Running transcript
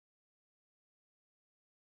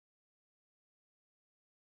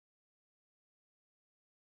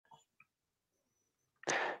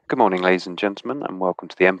Good morning, ladies and gentlemen, and welcome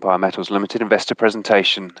to the Empire Metals Limited investor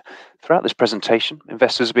presentation. Throughout this presentation,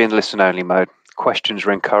 investors will be in listen-only mode. Questions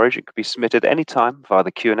are encouraged. It could be submitted any time via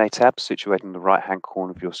the Q&A tab situated in the right-hand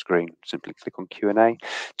corner of your screen. Simply click on Q&A,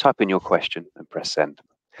 type in your question, and press send.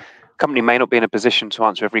 The company may not be in a position to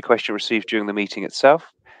answer every question received during the meeting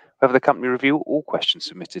itself. However, the company review all questions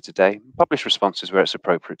submitted today and publish responses where it's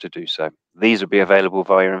appropriate to do so. These will be available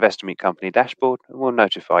via your Investor Meet Company dashboard, and we'll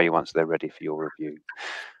notify you once they're ready for your review.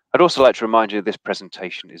 I'd also like to remind you this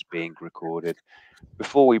presentation is being recorded.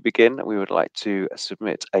 Before we begin, we would like to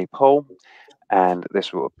submit a poll, and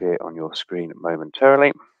this will appear on your screen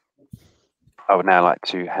momentarily. I would now like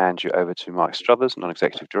to hand you over to Mike Struthers,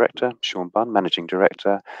 Non-Executive Director, Sean Bunn, Managing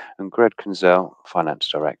Director, and Greg Kunzel, Finance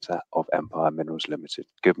Director of Empire Minerals Limited.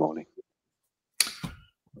 Good morning.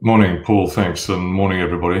 Morning, Paul. Thanks, and morning,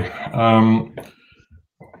 everybody.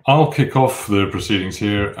 I'll kick off the proceedings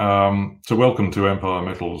here. So welcome to Empire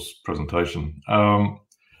Metals presentation.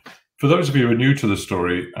 For those of you who are new to the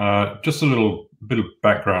story, just a little bit of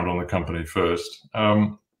background on the company first.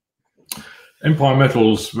 Empire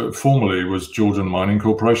Metals formerly was Georgian Mining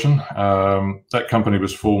Corporation. That company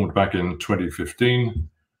was formed back in 2015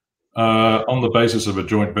 on the basis of a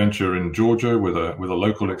joint venture in Georgia with a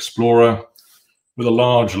local explorer with a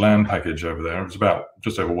large land package over there. It was about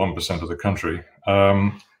just over 1% of the country.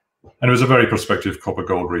 And it was a very prospective copper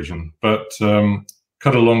gold region. But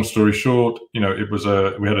cut a long story short, we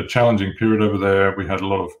had a challenging period over there. We had a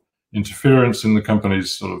lot of interference in the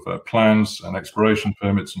company's sort of plans and exploration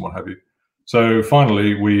permits and what have you. So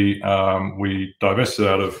finally, we divested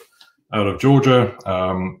out of Georgia.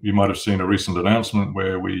 You might have seen a recent announcement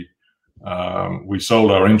where we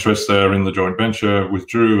sold our interest there in the joint venture,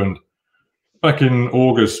 withdrew, and back in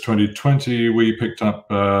August 2020, we picked up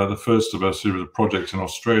the first of a series of projects in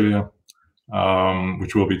Australia,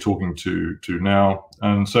 which we'll be talking to now.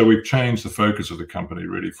 And so we've changed the focus of the company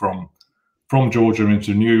really from Georgia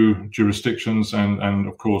into new jurisdictions and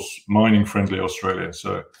of course, mining-friendly Australia.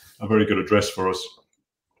 So a very good address for us.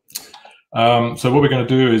 So what we're going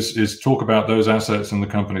to do is talk about those assets and the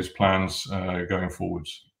company's plans going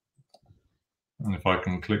forwards. And if I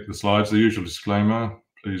can click the slides, the usual disclaimer,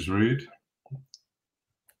 please read.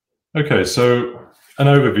 Okay, so an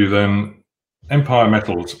overview then. Empire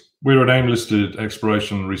Metals, we're an AIM-listed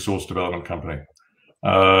exploration resource development company.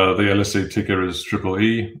 The LSE ticker is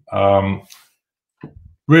EEE.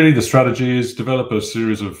 Really, the strategy is develop a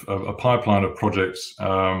series of a pipeline of projects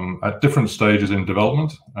at different stages in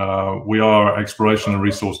development. We are exploration and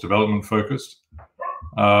resource development focused.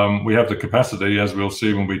 We have the capacity, as we'll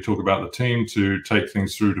see when we talk about the team, to take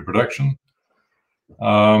things through to production.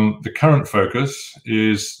 The current focus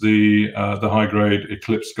is the high-grade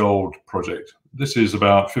Eclipse Gold project. This is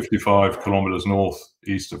about 55 kilometers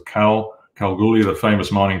northeast of Kalgoorlie, the famous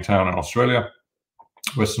mining town in Australia,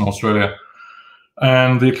 Western Australia.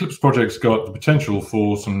 And the Eclipse project's got the potential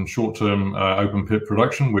for some short-term open pit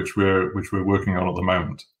production, which we're working on at the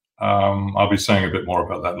moment. I'll be saying a bit more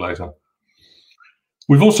about that later.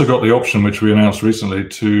 We've also got the option, which we announced recently,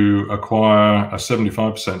 to acquire a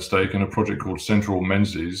 75% stake in a project called Central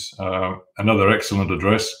Menzies, another excellent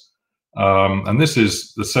address. And this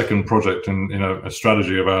is the second project in a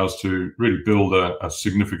strategy of ours to really build a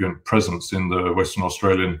significant presence in the Western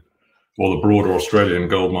Australian or the broader Australian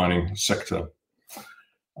gold mining sector.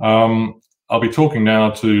 I'll be talking now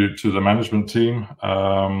to the management team.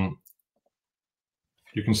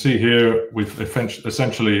 You can see here we've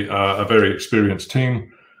essentially a very experienced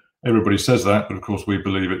team. Everybody says that, but of course we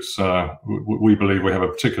believe we have a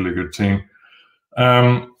particularly good team.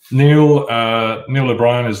 Neil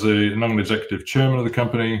O'Brien is the non-executive chairman of the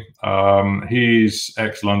company. He's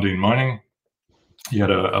ex-Lundin Mining. He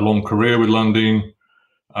had a long career with Lundin.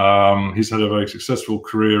 He's had a very successful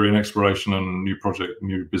career in exploration and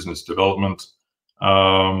new business development.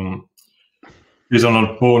 He's on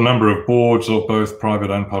a number of boards of both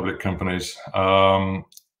private and public companies.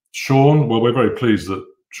 Sean, well, we're very pleased that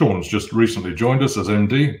Sean's just recently joined us as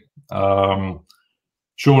MD.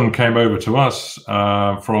 Sean came over to us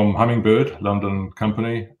from Hummingbird, London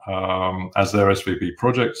company, as their SVP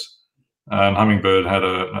projects. And Hummingbird have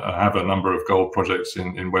a number of gold projects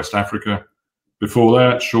in West Africa. Before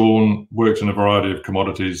that, Sean worked in a variety of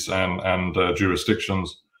commodities and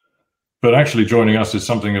jurisdictions. But actually joining us is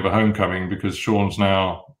something of a homecoming because Sean's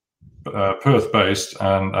now Perth-based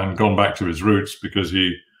and gone back to his roots because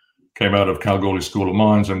he came out of Kalgoorlie School of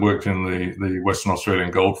Mines and worked in the Western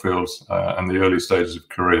Australian goldfields and the early stages of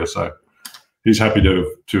career. So he's happy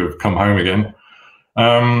to have come home again.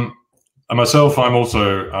 And myself, I'm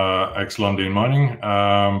also ex-Lundin Mining,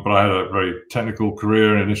 but I had a very technical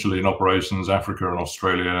career, initially in operations, Africa and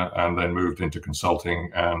Australia, and then moved into consulting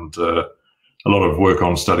and a lot of work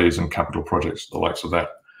on studies and capital projects, the likes of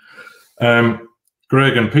that.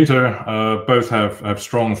 Greg and Peter both have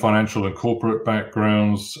strong financial and corporate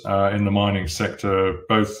backgrounds in the mining sector,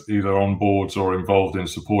 both either on boards or involved in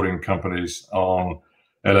supporting companies on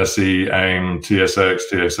LSE, AIM, TSX,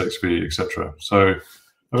 TSXV, etc. So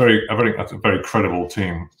a very credible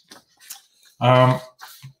team. The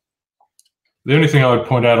only thing I would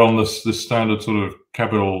point out on this standard sort of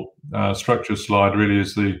capital structure slide really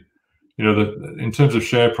is in terms of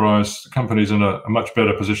share price, the company's in a much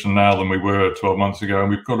better position now than we were 12 months ago, and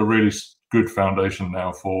we've got a really good foundation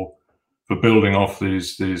now for building off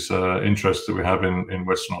these interests that we have in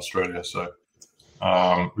Western Australia. So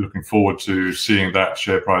looking forward to seeing that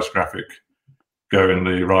share price graphic go in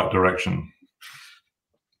the right direction.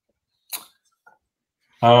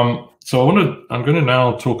 So I'm going to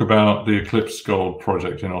now talk about the Eclipse Gold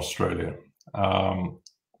project in Australia.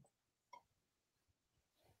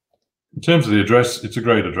 In terms of the address, it's a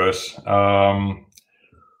great address.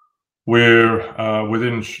 We're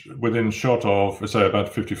within shot of, let's say,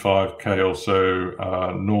 about 55k or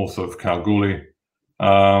so north of Kalgoorlie,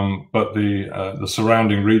 but the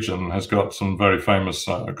surrounding region has got some very famous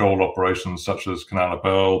gold operations such as Kanowna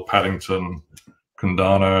Belle, Paddington,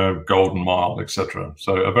 Kundana, Golden Mile, etc.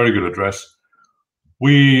 So a very good address.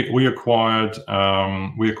 We acquired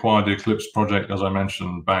the Eclipse project, as I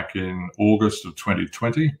mentioned, back in August of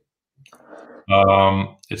 2020.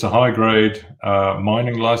 It's a high-grade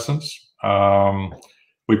mining license.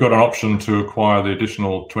 We've got an option to acquire the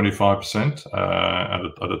additional 25%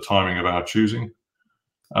 at a timing of our choosing.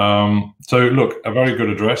 So look, a very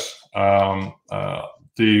good address.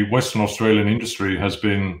 The Western Australian industry has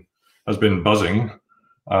been buzzing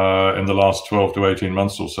in the last 12 to 18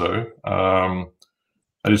 months or so.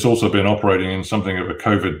 And it's also been operating in something of a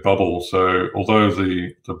COVID bubble. So although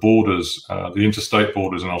the borders, the interstate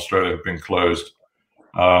borders in Australia have been closed,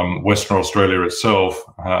 Western Australia itself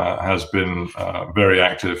has been very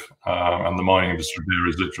active, and the mining industry there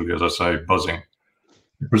is literally, as I say, buzzing.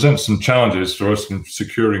 It presents some challenges for us in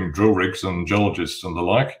securing drill rigs and geologists and the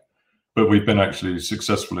like, but we've been actually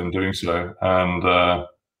successful in doing so.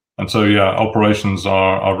 And so, yeah, operations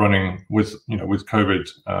are running with COVID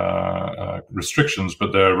restrictions,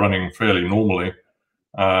 but they're running fairly normally,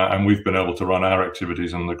 and we've been able to run our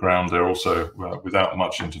activities on the ground there also without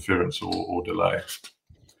much interference or delay.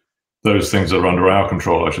 Those things are under our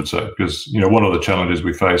control, I should say, because one of the challenges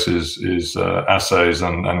we face is assays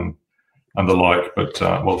and the like, but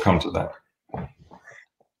we'll come to that.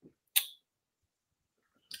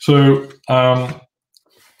 So.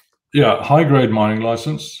 Yeah, high-grade mining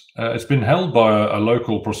license. It's been held by a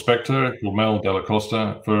local prospector called Mel Della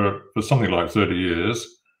Costa for something like 30 years.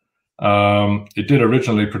 It did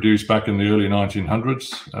originally produce back in the early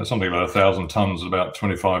 1900s, something like 1,000 tons, about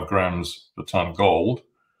 25 grams per ton gold.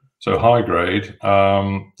 So high grade.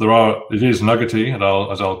 It is nuggety,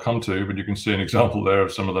 as I'll come to, but you can see an example there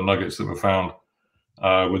of some of the nuggets that were found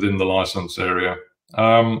within the license area.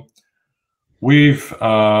 We've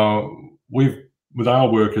with our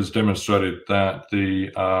work has demonstrated that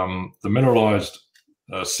the mineralized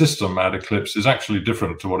system at Eclipse is actually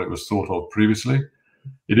different to what it was thought of previously.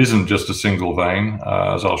 It isn't just a single vein,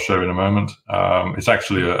 as I'll show in a moment. It's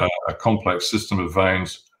actually a complex system of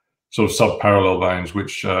veins, sort of sub-parallel veins,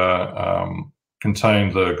 which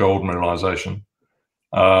contain the gold mineralization.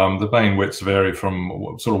 The vein widths vary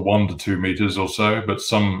from sort of 1 to 2 meters or so, but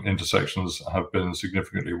some intersections have been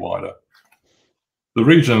significantly wider. The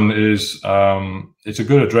region is it's a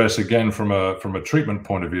good address again from a treatment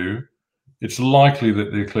point of view. It's likely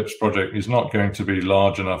that the Eclipse project is not going to be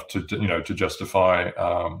large enough to justify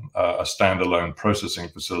a standalone processing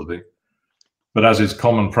facility. But as is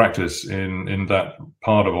common practice in that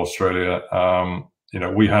part of Australia,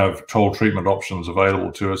 we have toll treatment options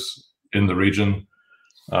available to us in the region,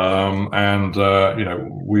 and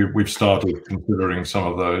we've started considering some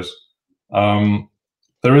of those.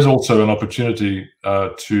 There is also an opportunity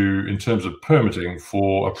in terms of permitting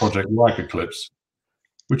for a project like Eclipse,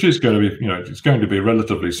 which is going to be, it's going to be a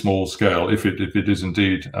relatively small scale if it is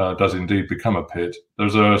indeed does indeed become a pit.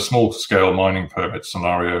 There's a small scale mining permit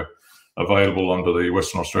scenario available under the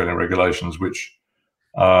Western Australian regulations, which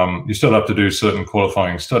you still have to do certain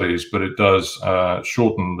qualifying studies, but it does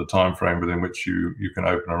shorten the time frame within which you can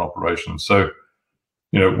open an operation. So.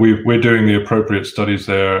 We're doing the appropriate studies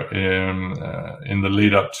there in the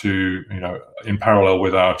lead up to, in parallel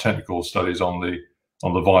with our technical studies on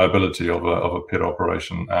the viability of a pit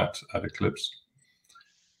operation at Eclipse.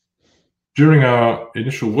 During our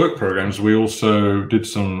initial work programs, we also did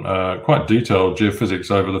some quite detailed geophysics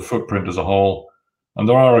over the footprint as a whole, and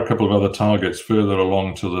there are a couple of other targets further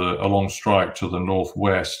along strike to the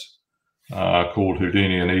northwest called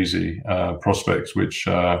Houdini and Easy prospects, which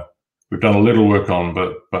we've done a little work on,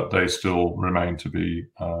 but they still remain to be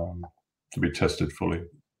tested fully.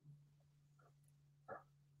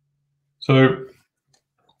 So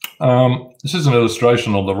this is an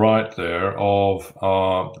illustration on the right there of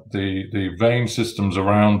the vein systems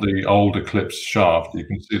around the old Eclipse shaft. You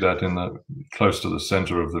can see that close to the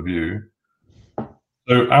center of the view.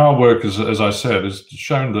 So our work, as I said, has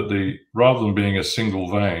shown that rather than being a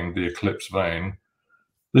single vein, the Eclipse vein,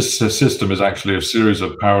 this system is actually a series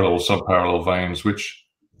of parallel, subparallel veins which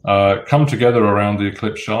come together around the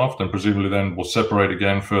Eclipse shaft and presumably then will separate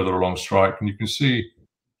again further along strike. And you can see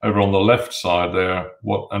over on the left side there,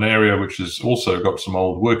 an area which has also got some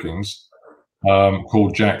old workings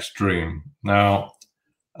called Jack's Dream. Now,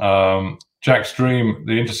 Jack's Dream,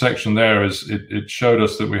 the intersection there it showed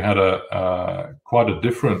us that we had quite a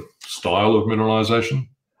different style of mineralization.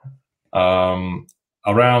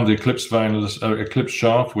 Around the Eclipse vein, Eclipse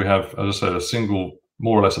shaft, we have, as I said,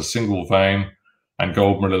 more or less a single vein and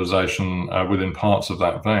gold mineralization within parts of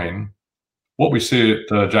that vein. What we see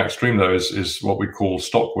at Jack's Dream, though, is what we call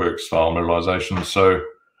stockwork style mineralization. So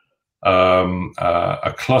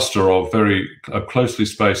a cluster of very closely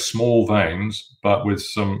spaced small veins, but with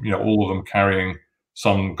some, all of them carrying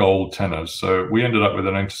some gold tenors. So we ended up with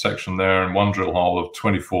an intersection there in one drill hole of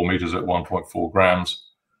 24 meters at 1.4 grams.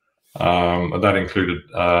 That included,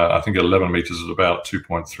 I think, 11 meters at about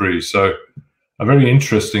 2.3. So a very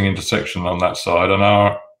interesting intersection on that side. And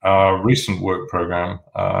our recent work program,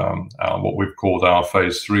 what we've called our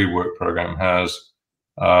phase 3 work program, has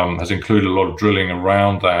included a lot of drilling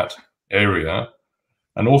around that area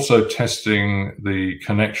and also testing the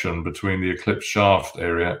connection between the Eclipse shaft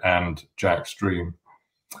area and Jack's Dream.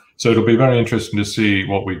 So it'll be very interesting to see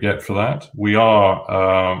what we get for that. We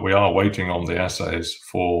are waiting on the assays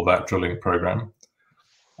for that drilling program.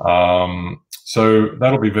 So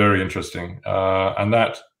that'll be very interesting, and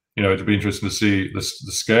that, it'll be interesting to see the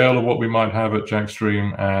scale of what we might have at Jack's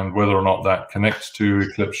Dream and whether or not that connects to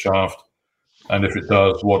Eclipse shaft, and if it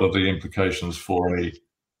does, what are the implications for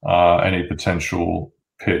any potential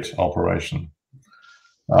pit operation.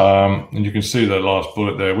 And you can see the last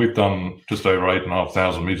bullet there. We've done just over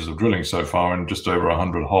 8,500 meters of drilling so far in just over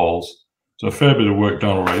 100 holes. So a fair bit of work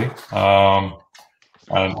done already,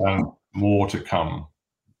 and more to come.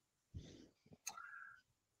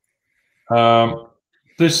 The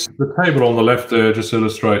table on the left there just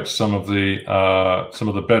illustrates some of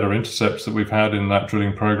the better intercepts that we've had in that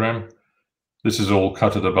drilling program. This is all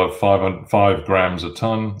cut at above 5 grams a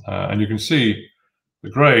ton, and you can see the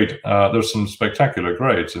grade. There's some spectacular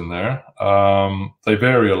grades in there. They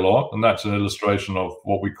vary a lot, and that's an illustration of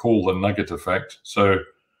what we call the nugget effect. So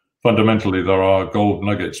fundamentally, there are gold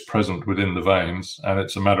nuggets present within the veins, and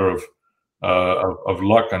it's a matter of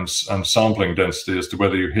luck and sampling density as to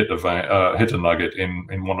whether you hit a nugget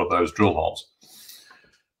in one of those drill holes.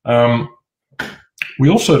 We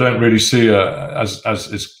also don't really see, as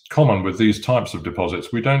is common with these types of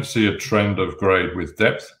deposits, we don't see a trend of grade with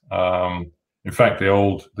depth. In fact, the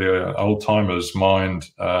old timers mined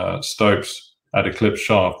stopes at Eclipse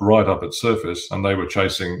shaft right up at surface, and they were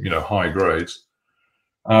chasing high grades.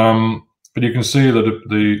 But you can see that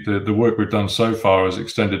the work we've done so far has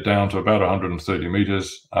extended down to about 130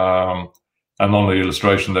 meters. And on the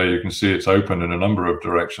illustration there, you can see it's open in a number of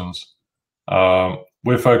directions.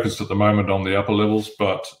 We're focused at the moment on the upper levels,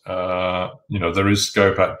 but there is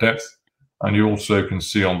scope at depth. And you also can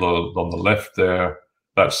see on the left there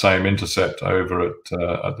that same intercept over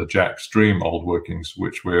at the Jack's Dream old workings,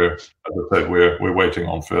 which as I said, we're waiting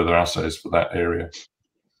on further assays for that area.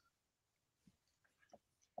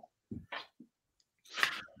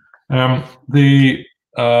 The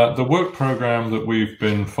work program that we've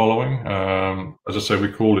been following, as I say,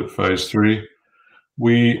 we called it phase 3.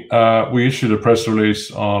 We issued a press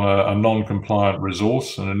release on a non-compliant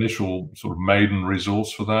resource, an initial sort of maiden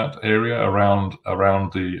resource for that area around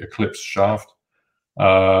the Eclipse shaft,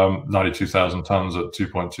 92,000 tons at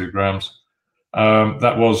 2.2 grams.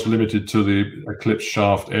 That was limited to the Eclipse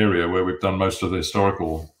shaft area where we've done most of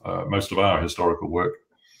our historical work.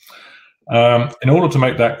 In order to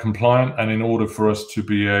make that compliant, and in order for us to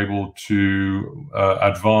be able to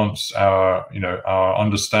advance our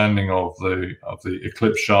understanding of the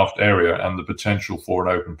Eclipse shaft area and the potential for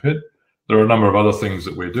an open pit, there are a number of other things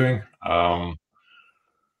that we're doing.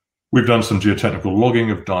 We've done some geotechnical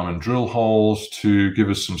logging of diamond drill holes to give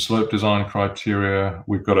us some slope design criteria.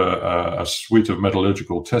 We've got a suite of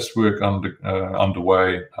metallurgical test work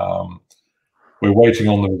underway. We're waiting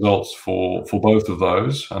on the results for both of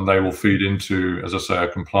those, and they will feed into, as I say, a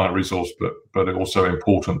compliant resource, but also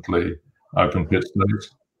importantly, open pit studies.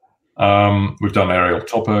 We've done aerial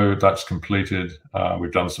topo, that's completed.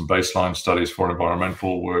 We've done some baseline studies for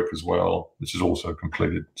environmental work as well, which is also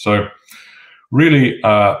completed. So really,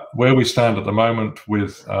 where we stand at the moment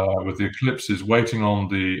with the Eclipse is waiting on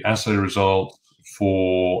the assay results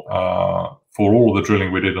for all of the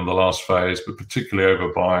drilling we did in the last phase, but particularly over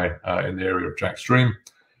in the area of Jack Stream,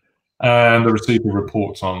 and the receipt of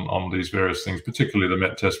reports on these various things, particularly the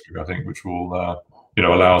met test rig, I think, which will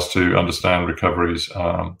allow us to understand recoveries.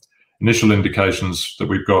 Initial indications that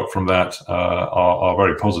we've got from that are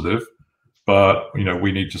very positive, but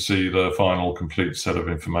we need to see the final complete set of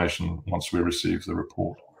information once we receive the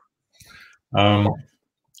report.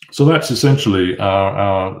 So that's essentially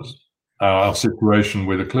our situation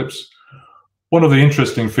with Eclipse. One of the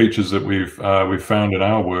interesting features that we've found in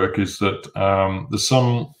our work is that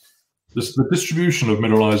the distribution of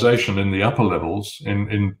mineralization in the upper levels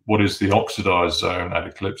in what is the oxidized zone at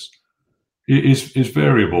Eclipse is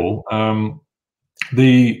variable.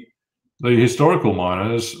 The historical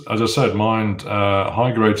miners, as I said, mined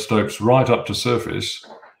high-grade stopes right up to surface,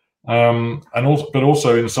 but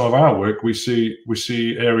also in some of our work, we see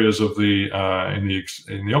areas of in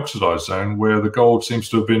the oxidized zone where the gold seems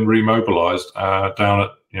to have been remobilized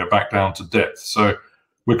back down to depth. So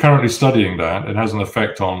we're currently studying that. It has an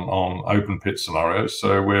effect on open pit scenarios.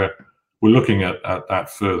 So we're looking at that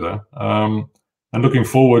further, and looking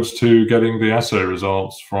forwards to getting the assay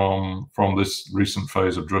results from this recent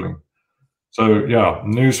phase of drilling. So yeah,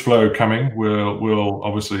 news flow coming. We'll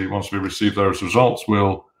obviously, once we receive those results,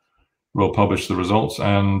 we'll publish the results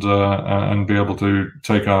and be able to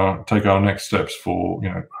take our next steps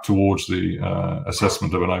towards the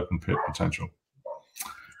assessment of an open pit potential.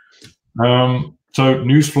 So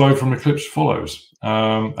news flow from Eclipse follows,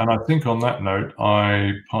 and I think on that note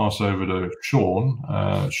I pass over to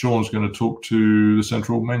Sean. Sean's going to talk to the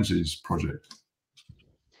Central Menzies project.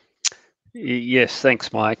 Yes,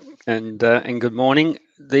 thanks, Mike, and good morning.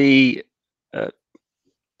 The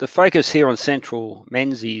focus here on Central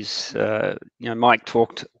Menzies, Mike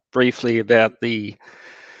talked briefly about the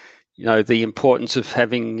importance of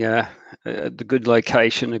having the good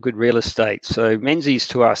location, a good real estate. So Menzies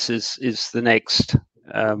to us is the next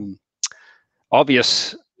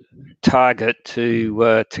obvious target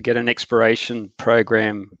to get an exploration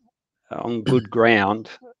program on good ground.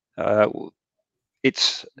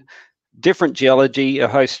 It's different geology, a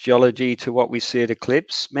host geology to what we see at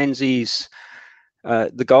Eclipse. Menzies,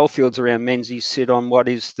 the goldfields around Menzies sit on what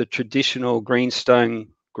is the traditional greenstone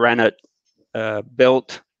granite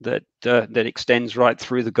belt that extends right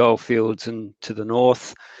through the goldfields and to the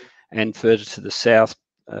north and further to the south.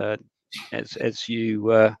 As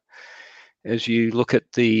you look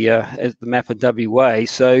at the map of WA.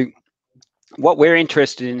 So what we're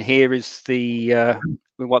interested in here is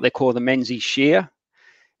what they call the Menzies Shear.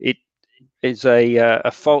 It is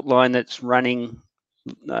a fault line that's running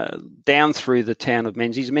down through the town of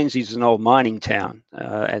Menzies. Menzies is an old mining town,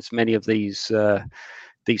 as many of these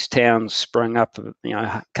towns sprung up,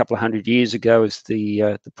 a couple of hundred years ago as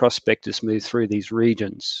the prospectors moved through these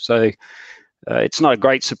regions. So it's not a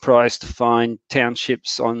great surprise to find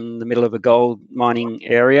townships on the middle of a gold mining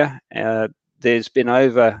area. There's been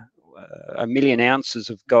over 1 million ounces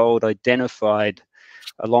of gold identified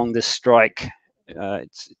along this strike.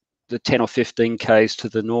 It's the 10 or 15 k's to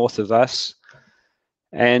the north of us.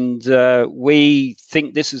 And we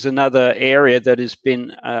think this is another area that has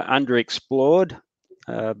been underexplored.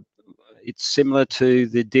 It's similar to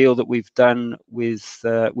the deal that we've done with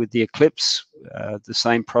the Eclipse. The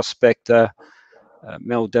same prospector,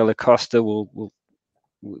 Mel Della Costa,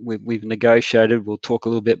 we've negotiated. We'll talk a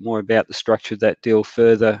little bit more about the structure of that deal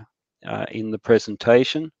further in the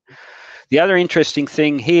presentation. The other interesting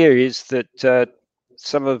thing here is that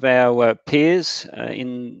some of our peers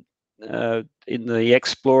in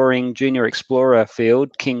the junior explorer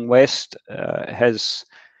field, King West, has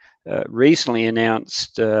recently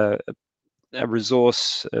announced a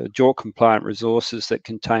resource, JORC compliant resources that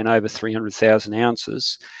contain over 300,000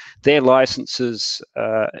 ounces. Their licenses,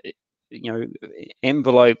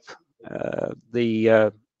 envelope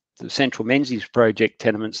the Central Menzies project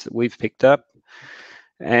tenements that we've picked up.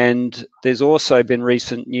 And there's also been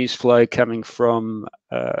recent news flow coming from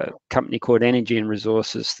a company called Energy and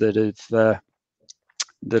Resources that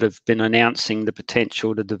have been announcing the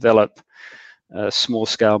potential to develop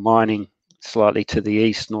small-scale mining slightly to the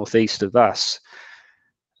east, northeast of us.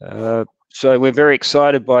 So we're very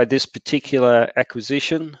excited by this particular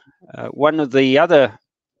acquisition. One of the other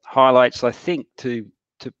highlights, I think, to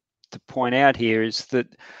point out here is that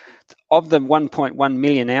of the 1.1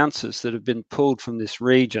 million ounces that have been pulled from this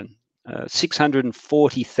region,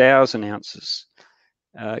 640,000 ounces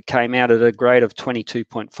came out at a grade of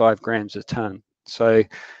 22.5 grams a tonne. So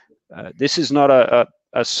this is not a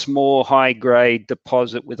small high-grade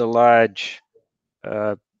deposit with a large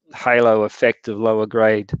halo effect of lower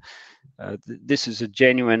grade. This is a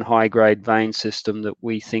genuine high-grade vein system that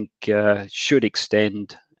we think should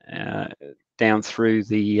extend down through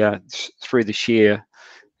the shear,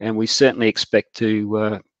 and we certainly expect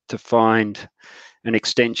to find an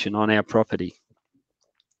extension on our property.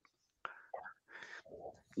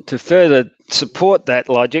 To further support that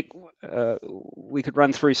logic, we could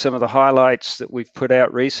run through some of the highlights that we've put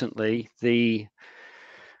out recently. The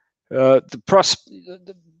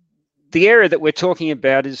area that we're talking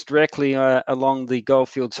about is directly along the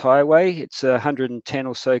Goldfields Highway. It's 110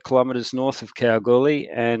 or so kilometres north of Kalgoorlie,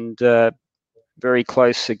 and very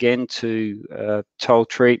close again to toll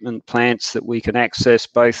treatment plants that we can access,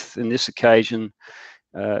 both in this occasion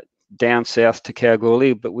down south to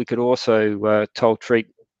Kalgoorlie, but we could also toll treat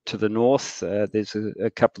to the north. There's a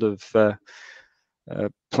couple of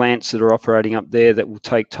plants that are operating up there that will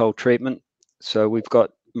take toll treatment. So we've got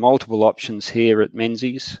multiple options here at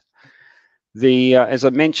Menzies. As I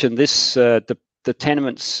mentioned, the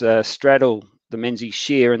tenements straddle the Menzies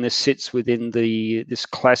Shear, and this sits within this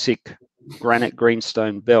classic granite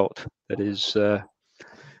greenstone belt that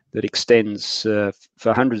extends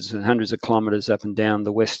for hundreds and hundreds of kilometres up and down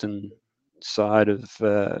the western side of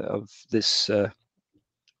this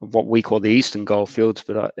what we call the Eastern Goldfields,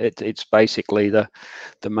 but it's basically the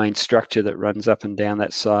main structure that runs up and down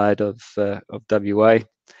that side of WA.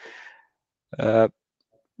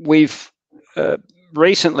 We've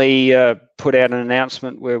recently put out an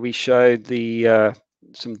announcement where we showed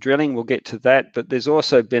some drilling. We'll get to that, but there's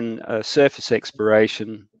also been surface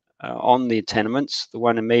exploration on the tenements. The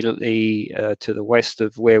one immediately to the west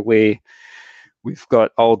of where we've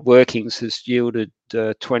got old workings has yielded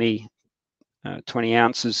 20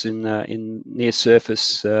 ounces in near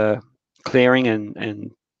surface clearing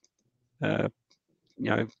and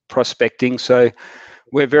prospecting. So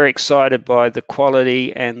we're very excited by the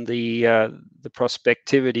quality and the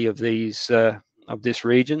prospectivity of this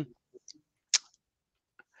region.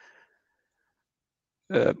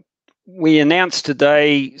 We announced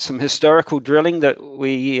today some historical drilling that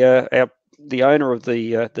the owner of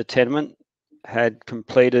the tenement had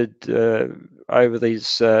completed over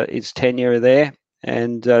his tenure there,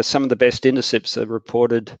 and some of the best intercepts are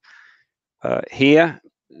reported here.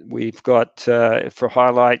 We've got, for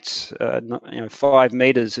highlights, 5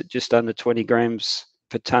 metres at just under 20 grams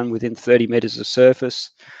per tonne within 30 metres of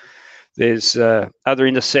surface. There's other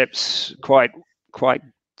intercepts quite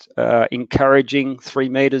encouraging, 3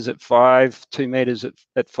 metres at 5, 2 metres at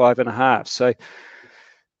 5.5. So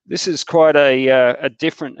this is quite a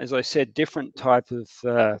different, as I said, different type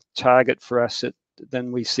of target for us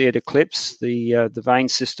than we see at Eclipse. The vein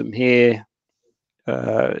system here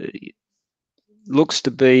looks to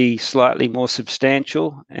be slightly more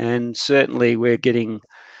substantial, and certainly we're getting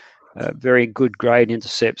very good grade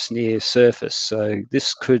intercepts near surface. So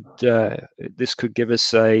this could give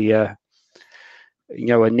us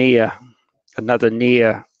another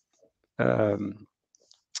near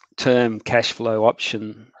term cash flow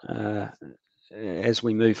option as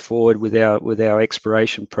we move forward with our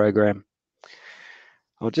exploration program.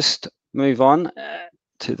 I'll just move on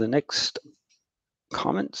to the next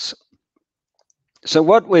comments. So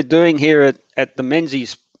what we're doing here at the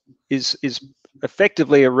Menzies is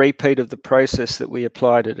effectively a repeat of the process that we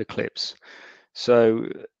applied at Eclipse. So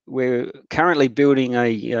we're currently building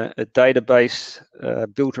a database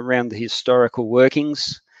built around the historical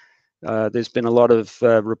workings. There's been a lot of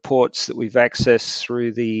reports that we've accessed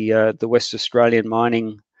through the West Australian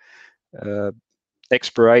mining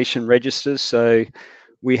exploration registers. So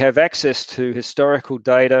we have access to historical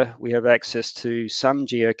data. We have access to some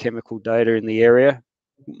geochemical data in the area.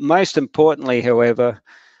 Most importantly, however,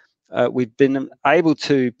 we've been able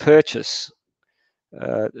to purchase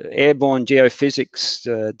airborne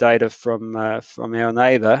geophysics data from our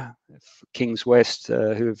neighbour, Kings West,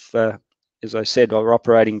 who've, as I said, are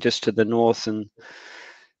operating just to the north and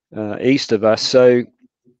east of us. So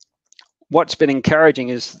what's been encouraging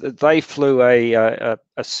is that they flew a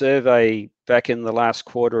survey back in the last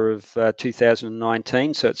quarter of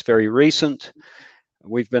 2019, so it's very recent.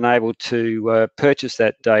 We've been able to purchase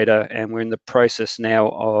that data, and we're in the process now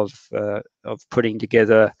of putting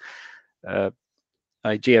together a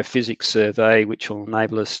geophysics survey, which will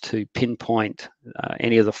enable us to pinpoint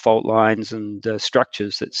any of the fault lines and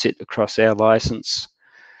structures that sit across our license.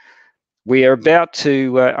 We are about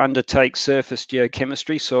to undertake surface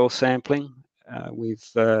geochemistry, soil sampling.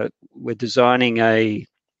 We're designing a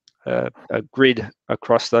grid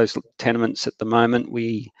across those tenements at the moment.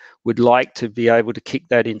 We would like to be able to kick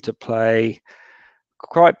that into play.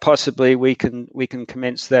 Quite possibly we can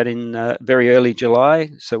commence that in very early July,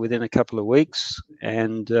 so within a couple of weeks,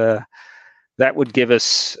 and that would give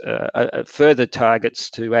us further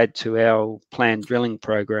targets to add to our planned drilling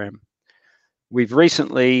program. We've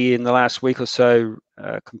recently, in the last week or so,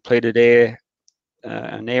 completed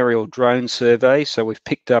an aerial drone survey, so we've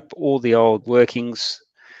picked up all the old workings.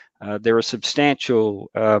 There are substantial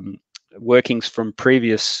workings from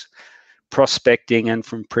previous prospecting and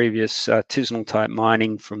from previous artisanal type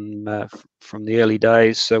mining from the early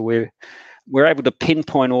days. So we're able to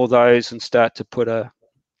pinpoint all those and start to put a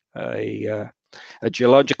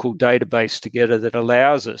geological database together that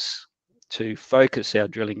allows us to focus our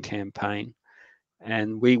drilling campaign.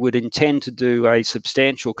 And we would intend to do a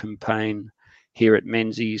substantial campaign here at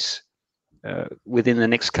Menzies within the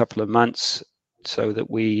next couple of months, so that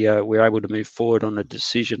we're able to move forward on a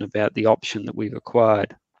decision about the option that we've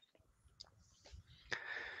acquired.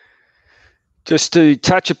 Just to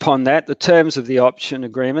touch upon that, the terms of the option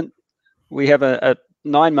agreement, we have a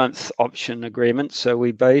 9-month option agreement, so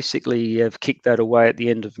we basically have kicked that away at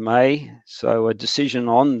the end of May. So a decision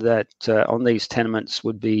on that, on these tenements,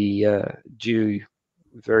 would be due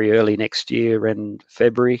very early next year in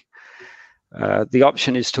February. The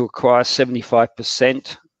option is to acquire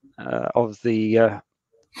 75% of the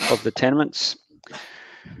tenements.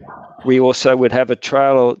 We also would have a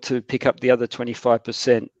trail to pick up the other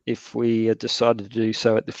 25% if we decided to do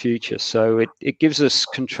so at the future. So it gives us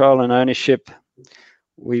control and ownership.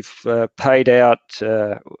 We've paid out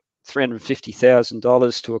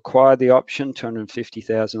 $350,000 to acquire the option.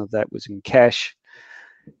 $250,000 of that was in cash.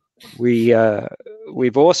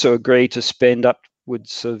 We've also agreed to spend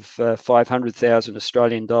upwards of 500,000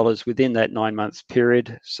 Australian dollars within that 9-month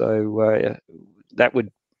period. So that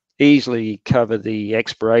would easily cover the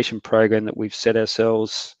exploration program that we've set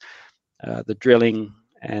ourselves, the drilling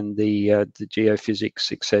and the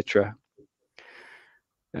geophysics, etc.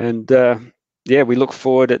 And yeah, we look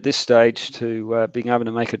forward at this stage to being able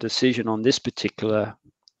to make a decision on this particular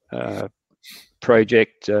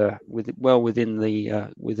project within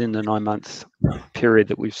the 9-month period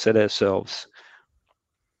that we've set ourselves.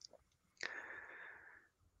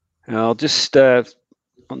 And I'll just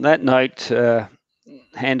on that note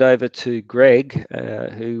hand over to Greg,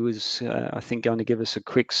 who is, I think, going to give us a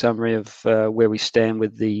quick summary of where we stand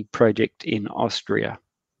with the project in Austria.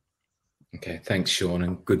 Okay, thanks, Sean,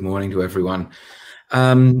 and good morning to everyone.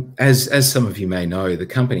 As some of you may know, the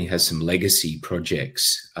company has some legacy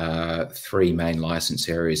projects, 3 main license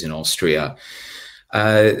areas in Austria.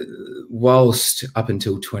 Whilst up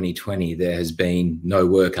until 2020, there has been no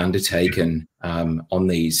work undertaken on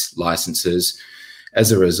these licenses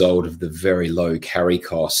as a result of the very low carry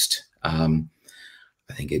cost. I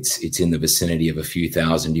think it's in the vicinity of a few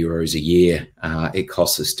 €1,000 a year. It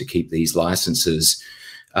costs us to keep these licenses.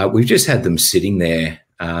 We've just had them sitting there,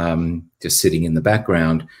 just sitting in the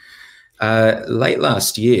background. Late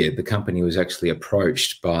last year, the company was actually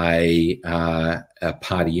approached by a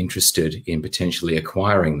party interested in potentially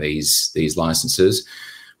acquiring these licenses.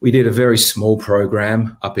 We did a very small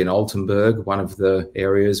program up in Altenburg, one of the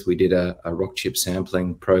areas. We did a rock chip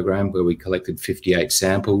sampling program where we collected 58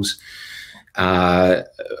 samples.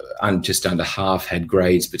 And just under half had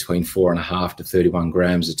grades between 4.5 to 31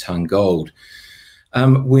 grams a ton gold.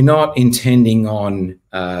 We're not intending on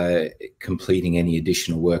completing any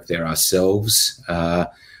additional work there ourselves. The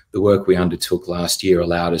work we undertook last year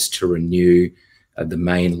allowed us to renew the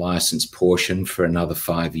main license portion for another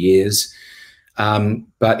 5 years.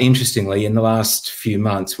 But interestingly, in the last few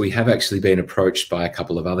months, we have actually been approached by a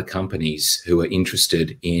couple of other companies who are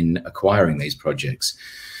interested in acquiring these projects.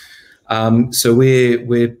 So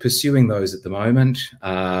we're pursuing those at the moment.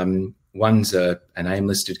 One's an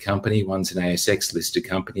AIM-listed company, one's an ASX-listed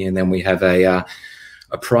company, and then we have a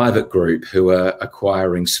private group who are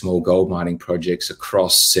acquiring small gold mining projects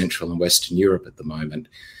across Central and Western Europe at the moment.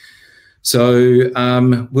 So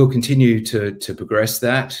we'll continue to progress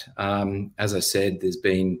that. As I said, there's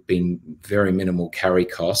been very minimal carry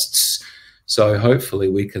costs. So hopefully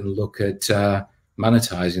we can look at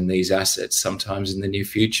monetizing these assets sometimes in the near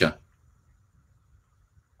future.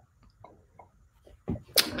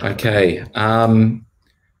 Okay.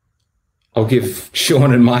 I'll give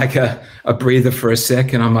Sean and Mike a breather for a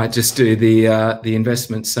second. I might just do the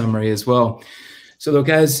investment summary as well. So look,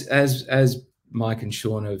 as Mike and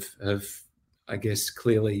Sean have I guess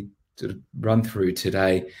clearly sort of run through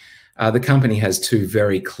today, the company has two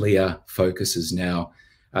very clear focuses now.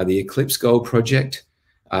 The Eclipse Gold project,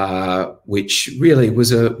 which really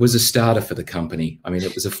was a starter for the company. I mean,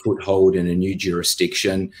 it was a foothold in a new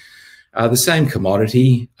jurisdiction. The same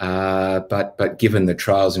commodity, but given the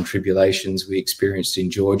trials and tribulations we experienced in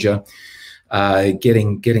Georgia,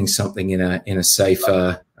 getting something in a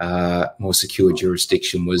safer, more secure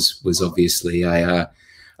jurisdiction was obviously a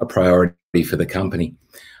priority for the company.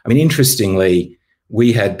 I mean, interestingly,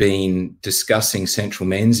 we had been discussing Central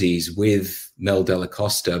Menzies with Mel Della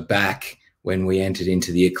Costa back when we entered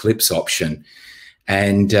into the Eclipse option,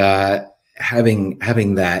 and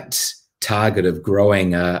having that target of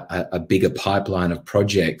growing a bigger pipeline of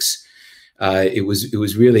projects, it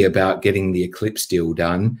was really about getting the Eclipse deal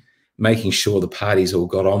done, making sure the parties all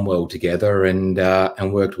got on well together and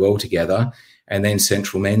worked well together, and then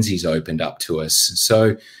Central Menzies opened up to us.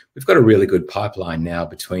 So we've got a really good pipeline now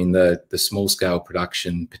between the small scale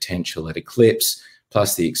production potential at Eclipse,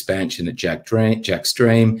 plus the expansion at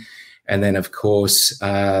Jackstream, and then of course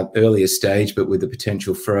earlier stage, but with the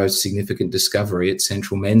potential for a significant discovery at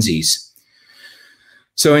Central Menzies.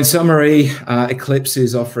 So in summary, Eclipse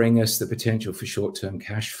is offering us the potential for short-term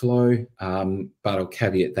cash flow, but I'll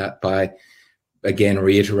caveat that by, again,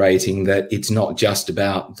 reiterating that it's not just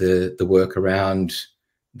about the work around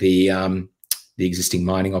the existing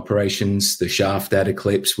mining operations, the shaft at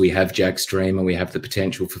Eclipse. We have Jackstream, and we have the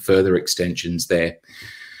potential for further extensions there.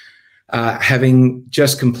 Having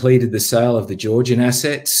just completed the sale of the Georgian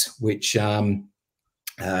assets, which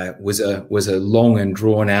was a long and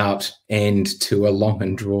drawn out end to a long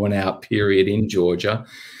and drawn out period in Georgia,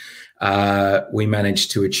 we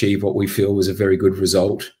managed to achieve what we feel was a very good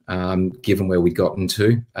result, given where we'd gotten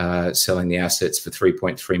to, selling the assets for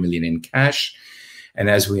 3.3 million in cash. And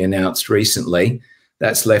as we announced recently,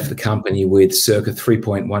 that's left the company with circa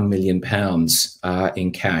 3.1 million pounds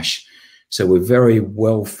in cash. So we're very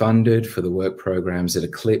well funded for the work programs at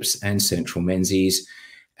Eclipse and Central Menzies,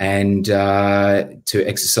 and to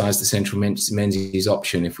exercise the Central Menzies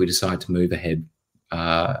option if we decide to move ahead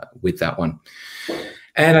with that one.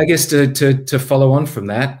 And I guess to follow on from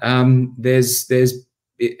that, there's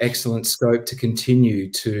excellent scope to continue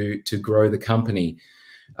to grow the company.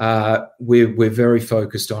 We're very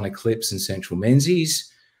focused on Eclipse and Central Menzies,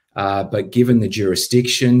 but given the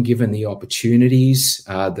jurisdiction, given the opportunities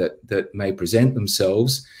that may present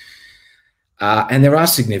themselves, and there are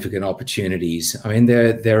significant opportunities. I mean,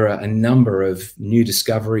 there are a number of new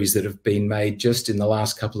discoveries that have been made just in the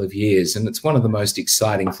last couple of years, and it's one of the most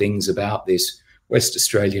exciting things about this West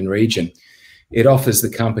Australian region. It offers the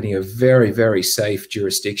company a very, very safe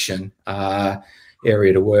jurisdiction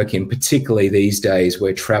area to work in, particularly these days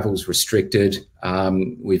where travel's restricted.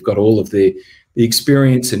 We've got all of the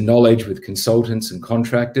experience and knowledge with consultants and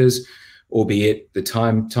contractors, albeit the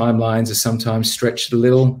timelines are sometimes stretched a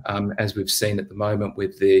little, as we've seen at the moment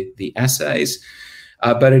with the assays.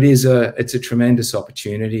 But it's a tremendous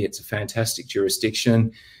opportunity. It's a fantastic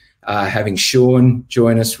jurisdiction. Having Sean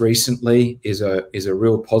join us recently is a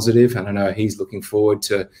real positive, and I know he's looking forward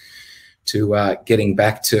to getting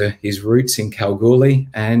back to his roots in Kalgoorlie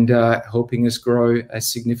and helping us grow a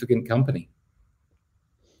significant company.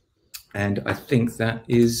 And I think that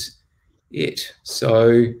is it.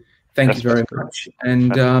 So thank you very much.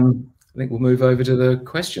 And I think we'll move over to the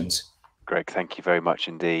questions. Greg, thank you very much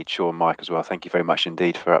indeed. Sean, Mike as well, thank you very much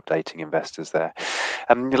indeed for updating investors there.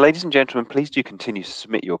 Ladies and gentlemen, please do continue to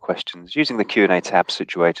submit your questions using the Q&A tab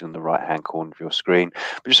situated on the right-hand corner of your screen.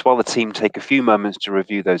 But just while the team take a few moments to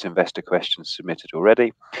review those investor questions submitted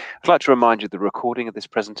already, I'd like to remind you the recording of this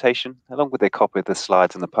presentation, along with a copy of the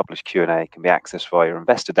slides and the published Q&A, can be accessed via your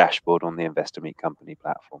investor dashboard on the Investor Meet Company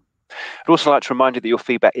platform. I'd also like to remind you that your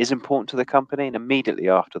feedback is important to the company, and immediately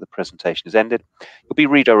after the presentation has ended, you'll be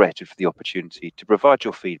redirected for the opportunity to provide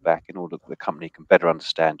your feedback in order that the company can better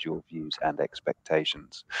understand your views and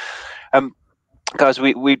expectations. Guys,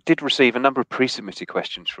 we did receive a number of pre-submitted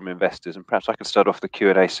questions from investors, and perhaps I can start off the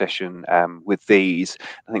Q&A session with these.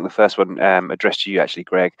 I think the first one addressed to you actually,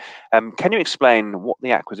 Greg. Can you explain what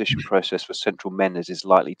the acquisition process for Central Menzies is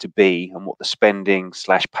likely to be and what the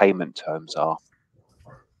spending/payment terms are?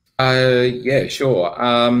 Yeah, sure.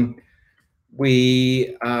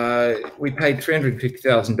 We paid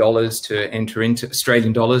 $350,000 to enter into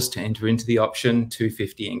Australian dollars to enter into the option,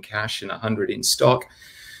 $250 in cash and $100 in stock.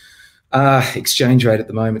 Exchange rate at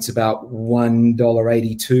the moment is about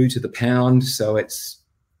 $1.82 to the pound, so it's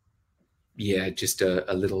yeah, just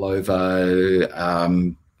a little over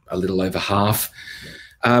half.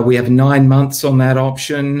 We have 9 months on that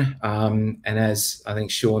option, and as I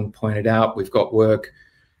think Sean pointed out, we've got work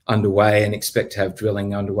underway and expect to have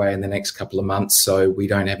drilling underway in the next couple of months, so we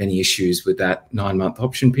don't have any issues with that 9-month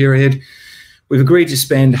option period. We've agreed to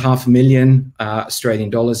spend $500,000 Australian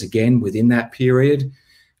dollars again within that period.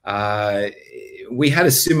 We had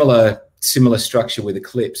a similar structure with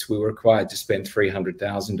Eclipse. We were required to spend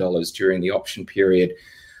 $300,000 during the option period.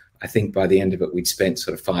 I think by the end of it, we'd spent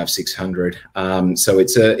sort of $500,000-600,000. So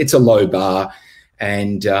it's a low bar,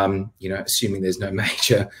 and you know, assuming there's no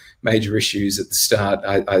major issues at the start,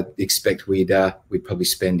 I expect we'd probably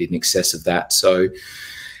spend in excess of that. So,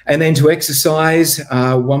 and then to exercise,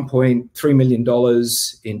 $1.3 million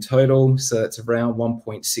in total. So that's around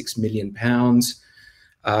 1.6 million pounds.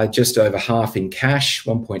 Just over half in cash,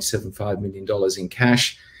 $1.75 million in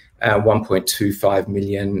cash, 1.25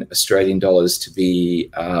 million Australian dollars to be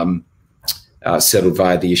settled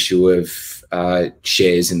via the issue of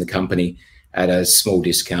shares in the company at a small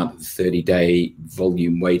discount of the 30-day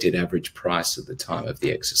volume weighted average price at the time of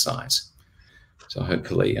the exercise. So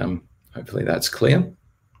hopefully that's clear.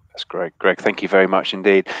 That's great, Greg. Thank you very much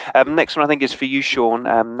indeed. Next one I think is for you, Sean.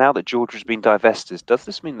 Now that Georgia has been divested, does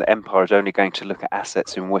this mean that Empire is only going to look at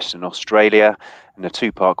assets in Western Australia? And a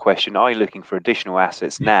two-part question, are you looking for additional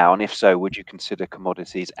assets now? And if so, would you consider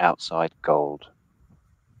commodities outside gold?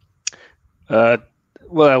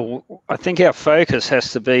 Well, I think our focus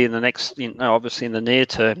has to be in the next, obviously in the near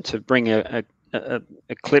term, to bring a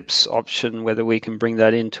Eclipse option, whether we can bring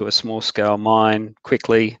that into a small-scale mine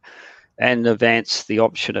quickly and advance the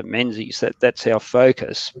option at Menzies. That's our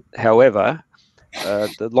focus. However,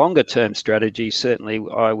 the longer term strategy, certainly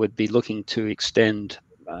I would be looking to extend,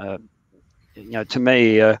 to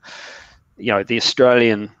me, the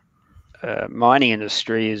Australian mining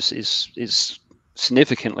industry is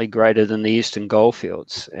significantly greater than the Eastern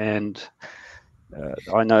Goldfields. And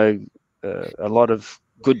I know a lot of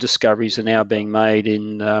good discoveries are now being made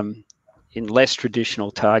in less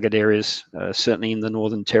traditional target areas. Certainly in the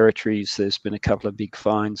Northern Territories, there's been a couple of big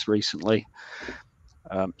finds recently.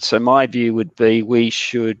 So my view would be we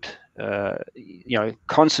should,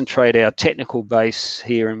 concentrate our technical base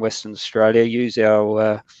here in Western Australia, use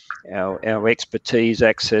our expertise,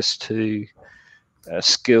 access to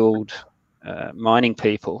skilled mining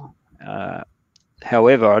people.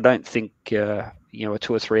 However, I don't think a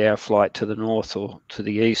 2 or 3 hour flight to the north or to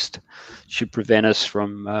the east should prevent us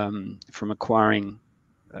from acquiring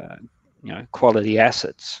quality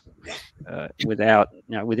assets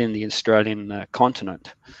within the Australian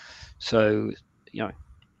continent. So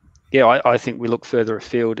I think we look further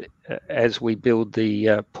afield as we build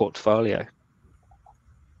the portfolio.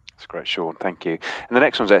 That's great, Sean. Thank you. And the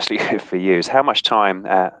next one's actually for you. Is how much time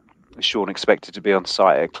is Sean expected to be on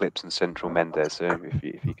site at Eclipse and Central Mendes? So if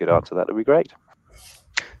you could answer that, would be great.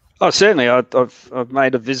 Oh, certainly. I've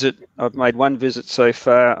made a visit. I've made one visit so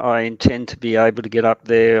far. I intend to be able to get up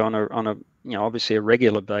there on a obviously a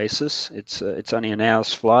regular basis. It's only an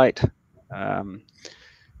hour's flight.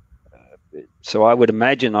 So I would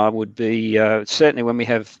imagine I would be certainly when we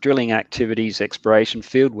have drilling activities, exploration,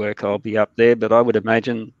 field work, I'll be up there. But I would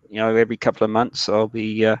imagine every couple of months I'll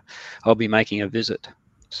be making a visit.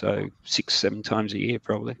 So 6-7 times a year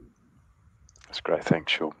probably. That's great,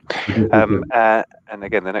 thanks, Sean. And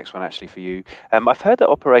again, the next one actually for you. I've heard that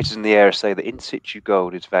operators in the area say that in situ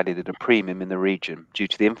gold is valued at a premium in the region due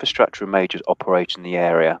to the infrastructure and majors operating in the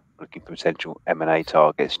area, looking for potential M&A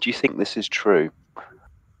targets. Do you think this is true?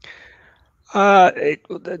 A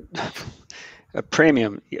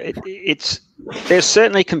premium. There's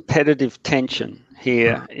certainly competitive tension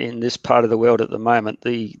here in this part of the world at the moment.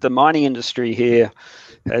 The mining industry here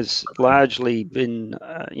has largely been,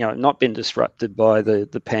 not been disrupted by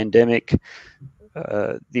the pandemic.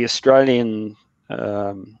 The Australian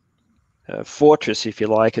fortress, if you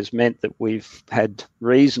like, has meant that we've had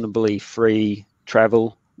reasonably free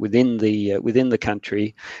travel within the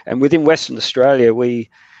country, and within Western Australia, we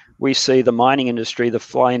see the mining industry, the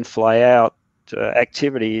fly in, fly out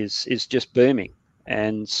activity is just booming,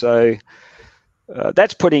 and so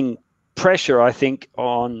that's putting pressure, I think,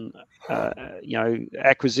 on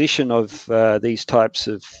acquisition of these types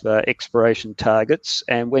of exploration targets.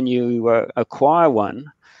 And when you acquire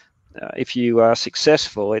one, if you are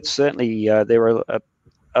successful, it's certainly there are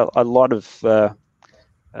a lot of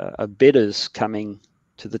bidders coming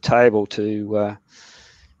to the table to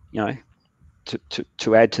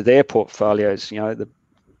add to their portfolios. The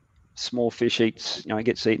small fish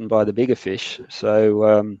gets eaten by the bigger fish.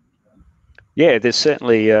 So there's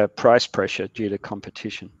certainly price pressure due to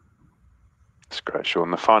competition. That's great,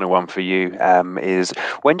 Sean. The final one for you is,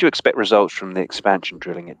 when do you expect results from the expansion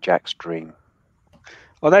drilling at Jack's Dream?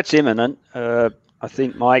 Well, that's imminent. I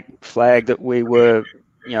think Mike flagged that we were,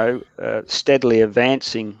 steadily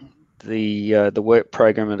advancing the work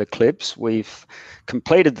program at Eclipse. We've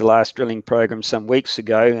completed the last drilling program some weeks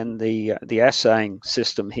ago, and the assaying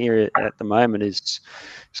system here at the moment it's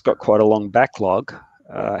got quite a long backlog.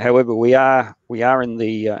 However, we are in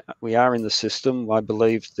the system. I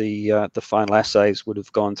believe the final assays would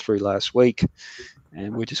have gone through last week,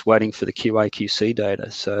 and we're just waiting for the QA/QC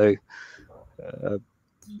data. So,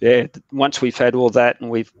 once we've had all that and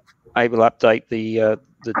we've able to update the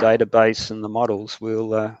database and the models,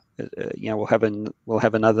 we'll have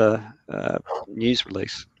another news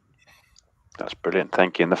release. That's brilliant,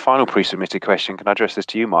 thank you. And the final pre-submitted question, can I address this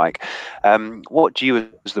to you, Mike? What do you,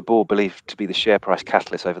 as the board, believe to be the share price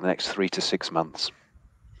catalyst over the next 3 to 6 months?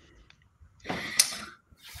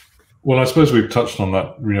 Well, I suppose we've touched on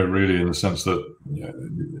that, really in the sense that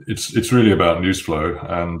it's really about news flow,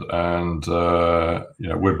 and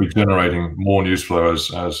we'll be generating more news flow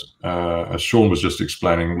as Sean was just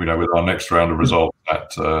explaining, with our next round of results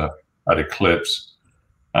at Eclipse,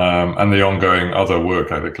 and the ongoing other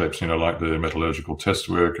work at Eclipse, like the metallurgical test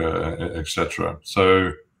work, etc.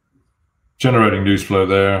 So generating news flow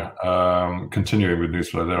there, continuing with news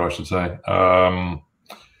flow there, I should say.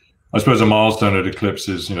 I suppose a milestone at Eclipse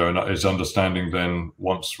is, is understanding then,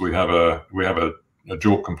 once we have a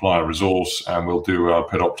JORC compliant resource, and we'll do our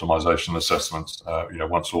pit optimization assessments,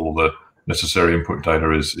 once all the necessary input data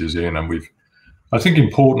is in, and we've, I think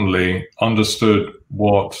importantly, understood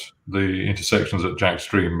what the intersections at Jack's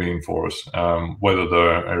Dream mean for us, whether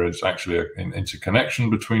there is actually an interconnection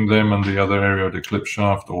between them and the other area of the Eclipse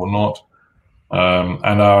shaft or not.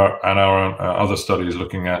 And our other studies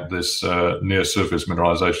looking at this near surface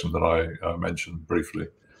mineralization that I mentioned briefly.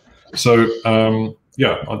 So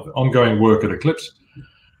ongoing work at Eclipse,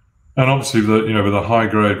 and obviously with a high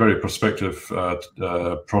grade, very prospective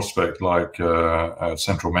prospect like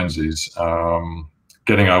Central Menzies,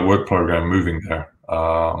 getting our work program moving there.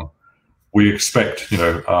 We expect,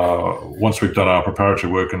 once we've done our